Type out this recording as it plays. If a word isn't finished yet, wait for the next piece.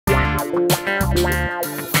Come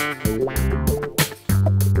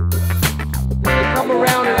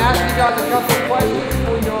around and ask you guys a couple of questions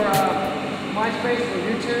for your MySpace or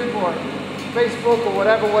YouTube or Facebook or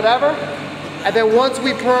whatever. And then once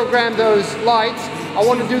we program those lights, I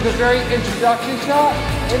want to do the very introduction shot.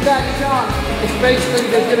 In that shot, it's basically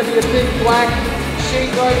there's going to be a big black sheet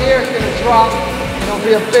right here. It's going to drop, and there'll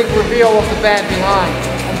be a big reveal of the band behind.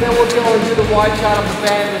 And then we'll go and do the wide shot of the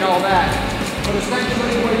band and all that. But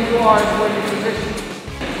essentially where you are is where you position.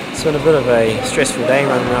 It's been a bit of a stressful day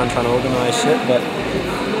running around trying to organise shit, but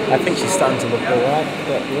I think she's starting to look alright.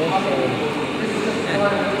 But yeah,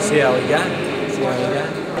 see how we go.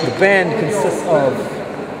 The band consists of,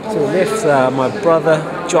 to the left, my brother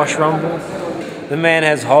Josh Rumble. The man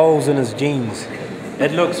has holes in his jeans.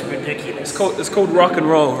 It looks ridiculous. It's called rock and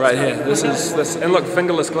roll right here. And look,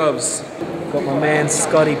 fingerless gloves. Got my man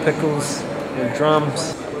Scotty Pickles on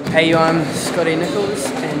drums. Hey, I'm Scotty Nichols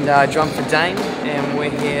and drum for Dane, and we're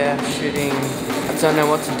here shooting I Don't Know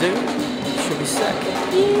What to Do. Should be sick.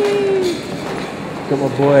 Got my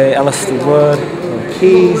boy Alistair Wood on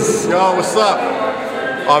keys. Yo, what's up?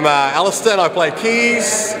 I'm Alistair and I play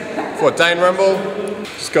keys for Dane Rumble.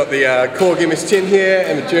 Just got the Korg MS-10 here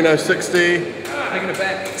and the Juno 60.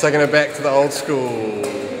 Taking it back to the old school.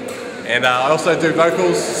 And I also do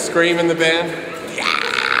vocals, scream in the band.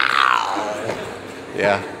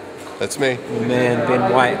 Yeah, that's me. My man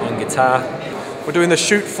Ben White on guitar. We're doing the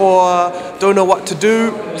shoot for Don't Know What to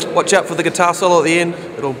Do. Watch out for the guitar solo at the end.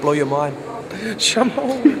 It'll blow your mind. Come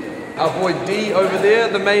on. Our boy D over there,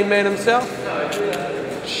 the main man himself.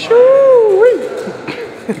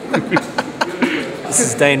 This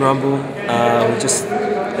is Dane Rumble. We're just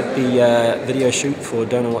at the video shoot for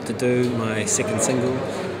Don't Know What to Do, my second single.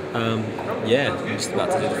 Yeah, I'm just about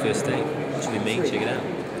to do the first take. Which will be me, check it out.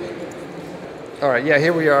 Alright, yeah,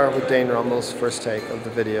 here we are with Dane Rumble's first take of the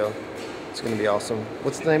video. It's going to be awesome.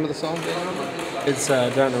 What's the name of the song, Dane Rumble? It's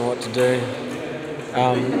Don't Know What to Do.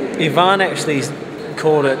 Ivan actually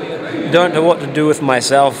called it Don't Know What to Do with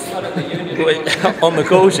Myself on the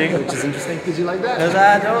call sheet, which is interesting. Did you like that? Because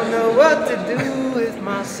I don't know what to do with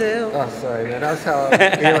myself. Oh, sorry, man. That's how I'm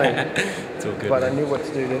feeling. It's all good. But man. I knew what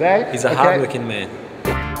to do today. He's a hard-working man.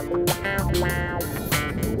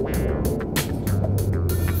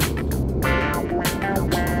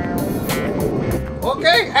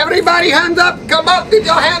 Okay, everybody hands up. Come up with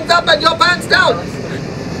your hands up and your pants down.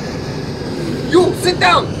 You, sit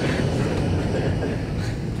down.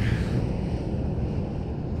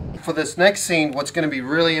 For this next scene, what's going to be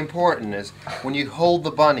really important is when you hold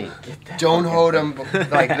the bunny, don't hold him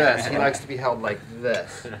like this. He likes to be held like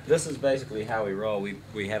this. This is basically how we roll.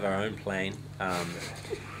 We have our own plane.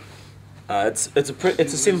 It's a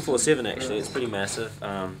 747 actually. It's pretty massive.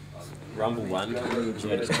 Rumble 1, is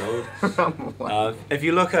what it's called. If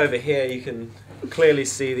you look over here, you can clearly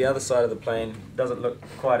see the other side of the plane doesn't look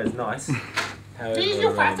quite as nice. However, Please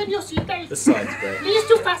do fasten your seatbelts. This side's great. Please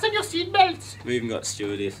do fasten your seatbelts. We even got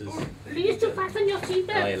stewardesses. Please do fasten your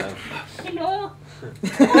seatbelts. Hi, love. Hello.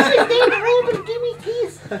 Oh, Dane Rumble, give me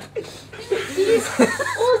keys. Please.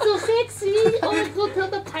 Oh, so sexy. Oh, go tell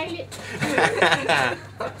the pilot.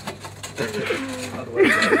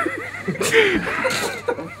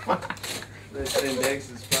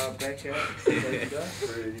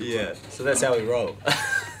 Yeah, so that's how we roll.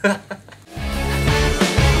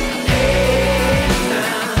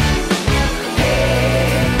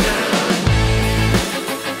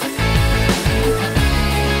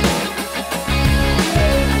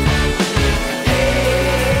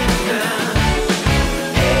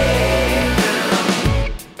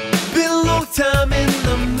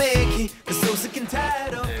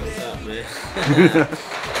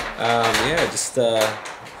 Yeah, just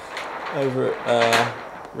over at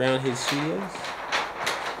Roundhead Studios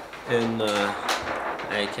in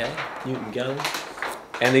AK, Newton Gully.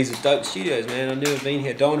 And these are dope studios, man. I've never been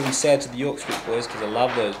here. Don't want to be sad to the York Street boys because I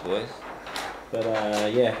love those boys. But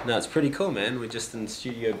yeah, no, it's pretty cool, man. We're just in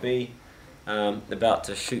Studio B, about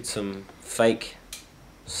to shoot some fake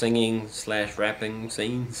singing / rapping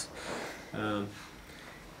scenes.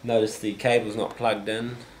 Notice the cable's not plugged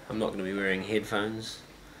in. I'm not going to be wearing headphones.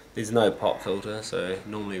 There's no pop filter, so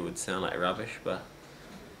normally it would sound like rubbish, but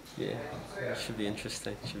yeah, it should be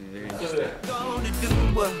interesting. It should be very interesting.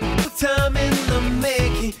 Time in the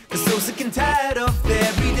making, so sick and tired of the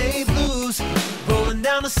everyday blues. Rolling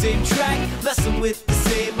down the same track, messing with the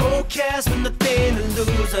same old cast with nothing to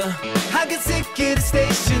lose. I get sick of the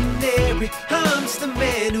stationary. I'm just the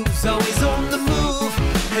man who's always on the move.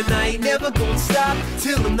 And I ain't never gonna stop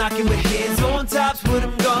till I'm knocking with hands on tops. What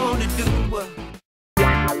I'm gonna do.